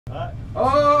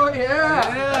Oh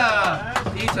yeah! Yeah!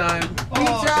 Tea time.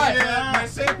 Oh, Yeah, my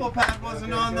sample pad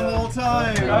wasn't on the whole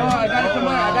time. Oh, I gotta come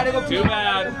back. I gotta go. Too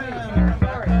bad.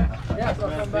 Yeah, so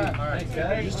I'll come back. All right,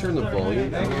 guys. Just turn the volume.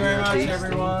 Thank you very much,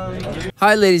 everyone.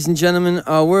 Hi, ladies and gentlemen.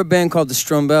 We're a band called the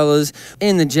Strumbellas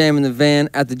in the jam in the van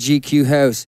at the GQ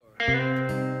house.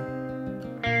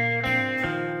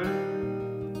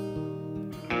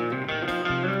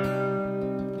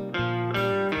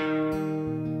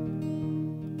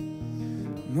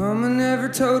 Mama never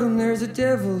told him there's a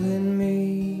devil in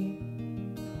me.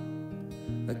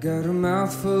 I got a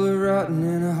mouth full of rotten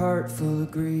and a heart full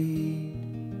of greed.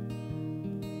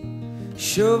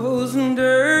 Shovels and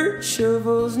dirt,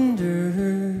 shovels and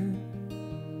dirt.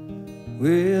 Well,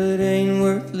 it ain't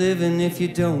worth living if you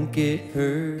don't get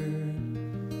hurt.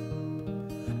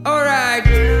 Alright.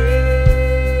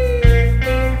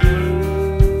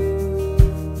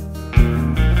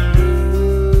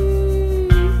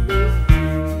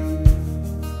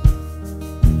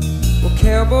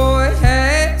 Cowboy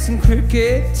hats and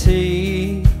cricket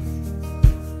teeth.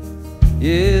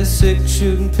 Yeah,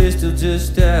 6-shooting pistol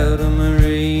just out of my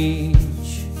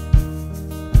reach.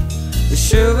 The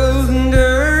shovels and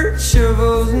dirt,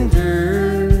 shovels and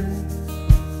dirt.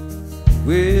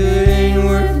 Well, it ain't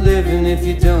worth living if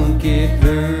you don't get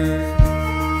hurt.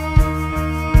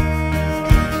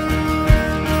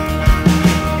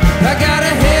 I got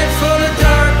a head full of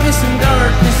darkness and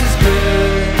darkness is good.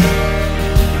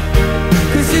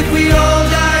 If we all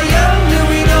die young, then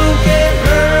we don't get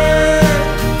hurt.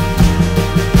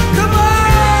 Come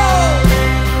on!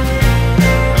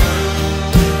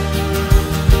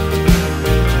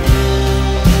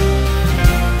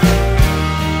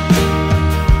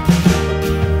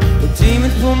 The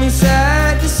demon pull me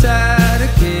side to side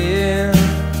again.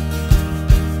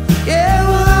 Yeah,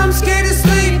 well, I'm scared to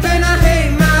sleep and I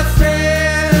hate my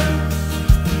friends.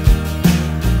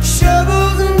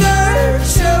 Shovels and dirt,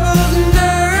 shovels and dirt.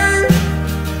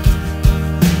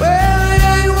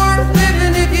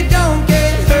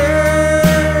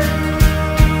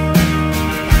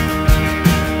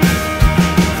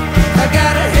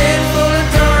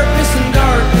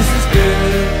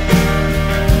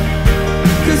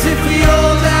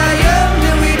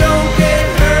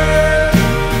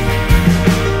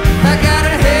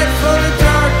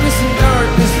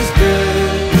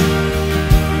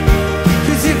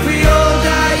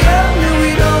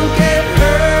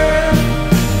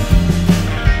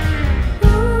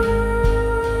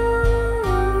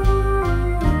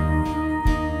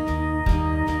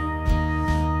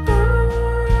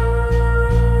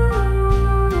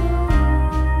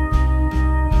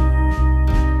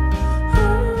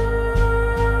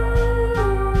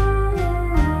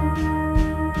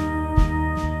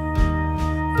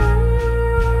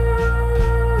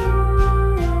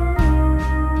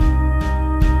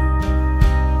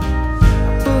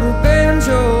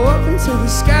 To the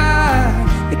sky,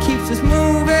 it keeps us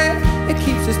moving, it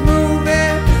keeps us moving.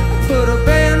 I put a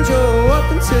banjo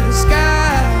up into the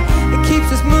sky, it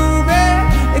keeps us moving,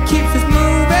 it keeps us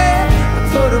moving. I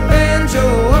put a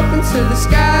banjo up into the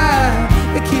sky,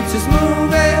 it keeps us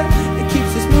moving, it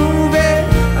keeps us moving.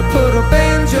 I put a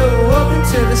banjo up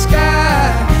into the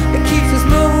sky, it keeps us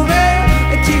moving,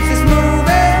 it keeps us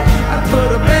moving. I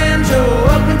put a banjo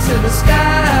up into the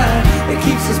sky, it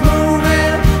keeps us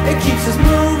moving, it keeps us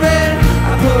moving.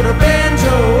 I put a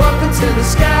banjo up into the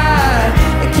sky.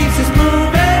 It keeps us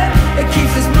moving. It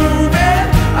keeps us moving.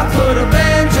 I put a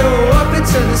banjo up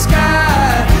into the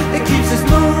sky. It keeps us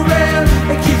moving.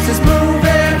 It keeps us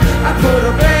moving. I put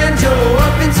a banjo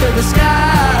up into the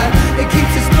sky. It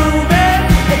keeps us moving.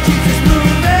 It keeps us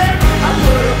moving. I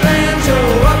put a banjo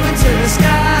up into the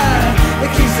sky. It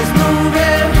keeps us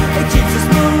moving. It keeps us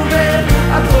moving.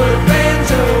 I put a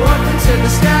banjo up into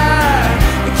the sky.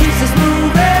 It keeps us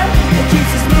moving. It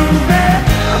keeps us moving.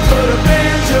 I put a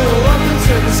banjo up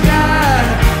into the sky.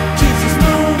 Keeps us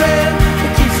moving.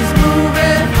 It keeps us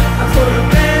moving. I put a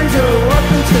banjo up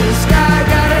into the sky.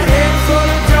 Got a head full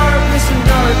of darkness and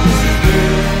darkness is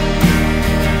good.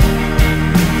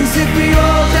 'Cause if we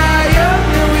all die young,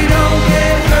 then we don't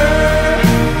get hurt.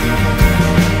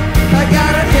 I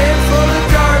got a head full of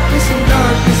darkness and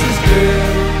darkness is good.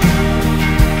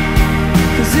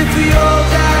 'Cause if we all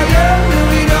die young, then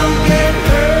we don't get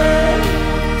hurt.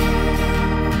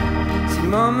 See,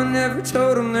 Mama never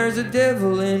told him there's a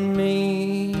devil in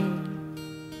me.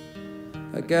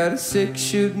 I got a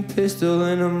 6-shooting pistol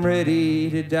and I'm ready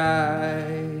to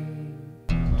die.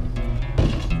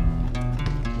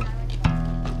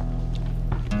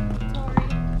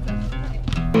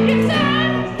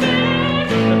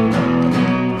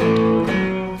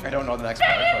 I don't know the next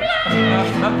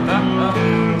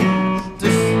part.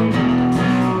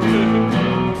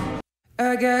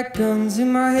 I got guns in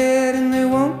my head and they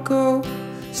won't go.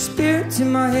 Spirits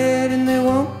in my head and they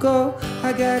won't go.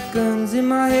 I got guns in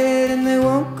my head and they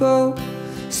won't go.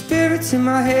 Spirits in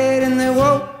my head and they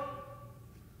won't.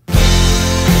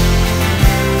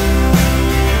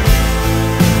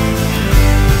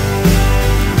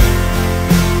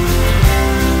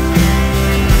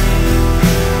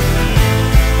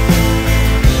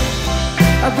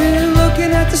 I've been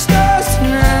looking at the stars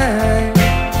tonight,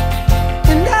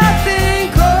 and I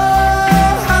think, oh,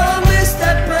 how I miss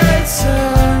that bright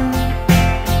sun.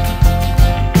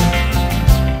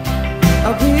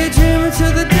 I'll be a dreamer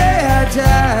till the day I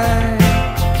die.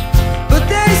 But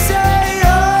they say,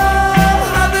 oh,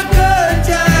 how the good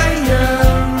die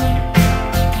young.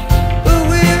 But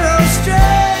we're all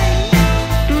strange,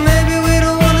 maybe we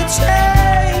don't wanna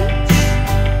change.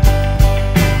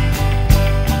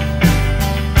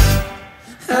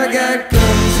 I got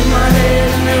guns in my head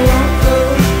and they won't go.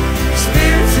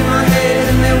 Spirits in my head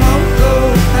and they won't go.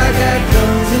 I got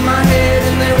guns in my head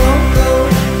and they won't go.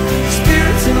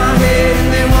 Spirits in my head and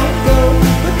they won't go.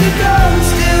 But the gun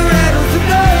still rattles, the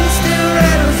gun still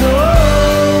rattles, oh.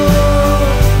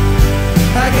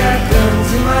 I got guns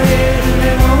in my head and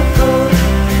they won't go.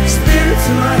 Spirits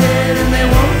in my head and they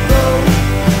won't go.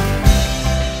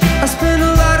 I spend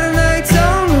a lot of nights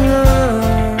on the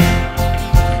run,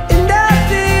 and I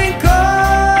think, oh,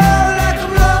 like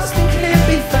I'm lost and can't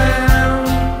be found.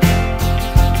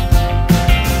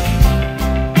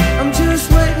 I'm just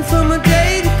waiting for my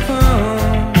day to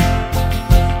come,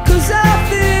 'cause I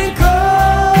think, oh,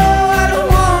 I don't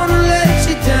wanna let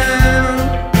you down.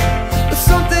 But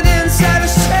something inside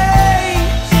has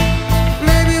changed,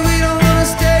 maybe we don't wanna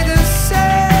stay the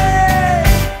same.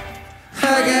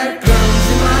 I got guns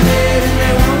in my head and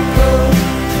they won't go.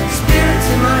 Spirits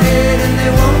in my head and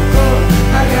they won't go.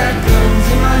 I got guns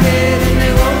in my head and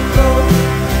they won't go.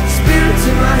 Spirits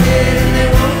in my head and they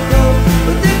won't go.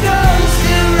 But the gun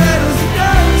still rattles, the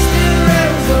gun still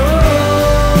rattles, oh.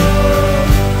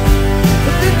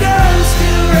 But the gun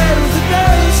still rattles, the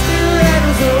gun still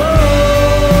rattles, oh.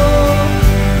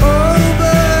 Oh,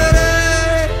 but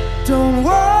I don't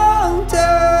want a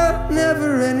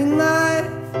never-ending life.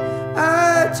 I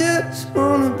just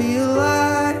wanna be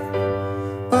alive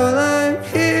while I'm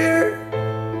here.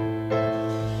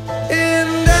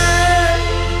 And I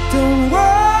don't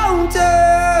want a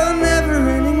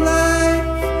never-ending life.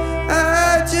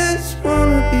 I just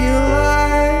wanna be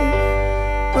alive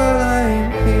while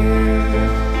I'm here.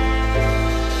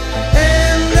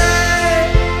 And I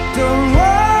don't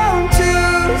want to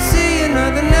see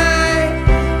another night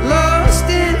lost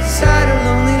inside a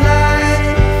lonely life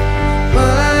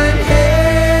while I'm here.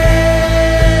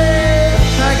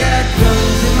 I got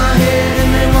guns in my head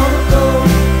and they won't go.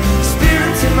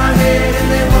 Spirits in my head and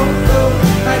they won't go.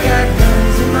 I got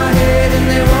guns in my head and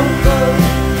they won't go.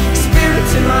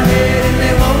 Spirits in my head and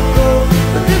they won't go.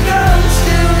 But the gun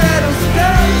still rattles, the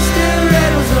gun still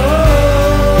rattles, oh.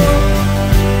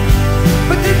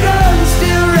 But the gun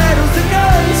still rattles, the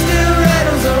gun still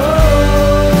rattles, oh.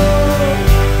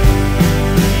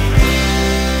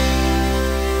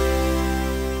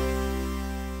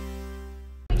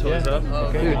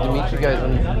 Dude, to meet you guys on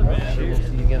see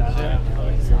you again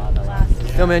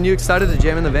soon. Yo, man, you excited to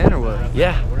jam in the van or what?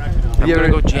 Yeah. I'm you gonna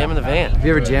ever- go jam in the van. Have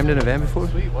you ever jammed in a van before?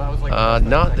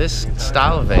 Not this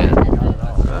style of van.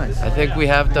 Nice. I think we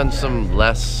have done some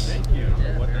less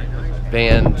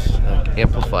band, like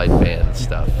amplified band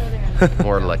stuff.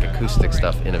 More like acoustic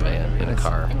stuff in a van, in a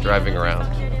car, driving around.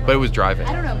 But it was driving.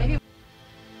 I don't know, maybe.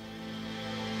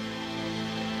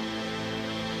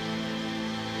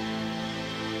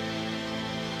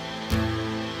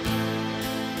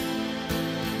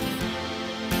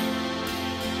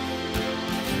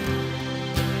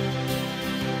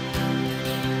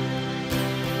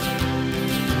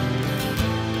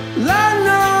 Well, I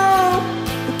know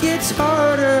it gets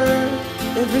harder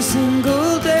every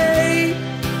single day.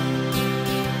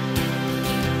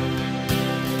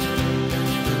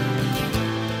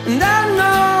 And I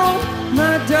know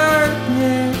my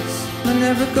darkness will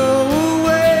never go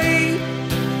away.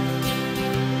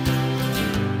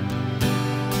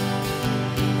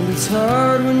 But it's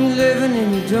hard when you're living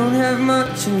and you don't have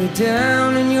much, and you're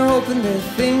down and you're hoping that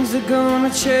things are gonna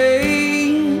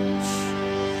change.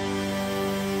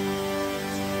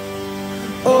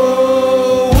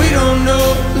 Oh, we don't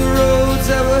know the roads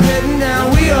that we're heading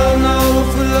down. We all know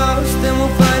if we're lost, then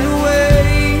we'll find a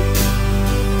way.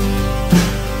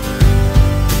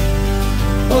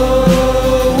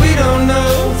 Oh, we don't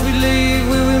know if we leave,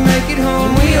 will we make it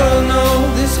home? We all know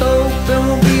there's hope and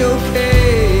we'll be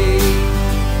okay.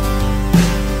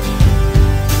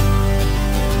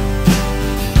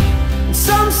 And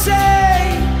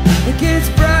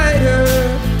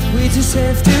just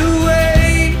have to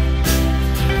wait.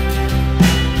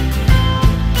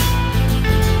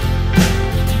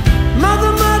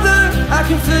 Mother, mother, I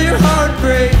can feel your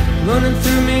heartbreak running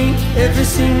through me every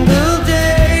single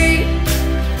day.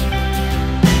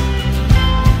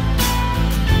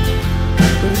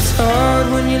 But it's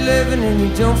hard when you're living and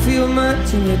you don't feel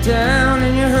much, and you're down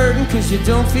and you're hurting cause you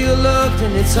don't feel loved.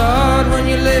 And it's hard when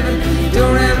you're living and you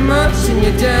don't have much, and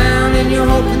you're down and you're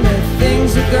hoping that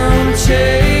things are gonna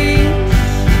change.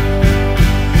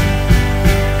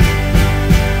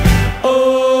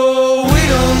 Oh, we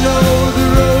don't know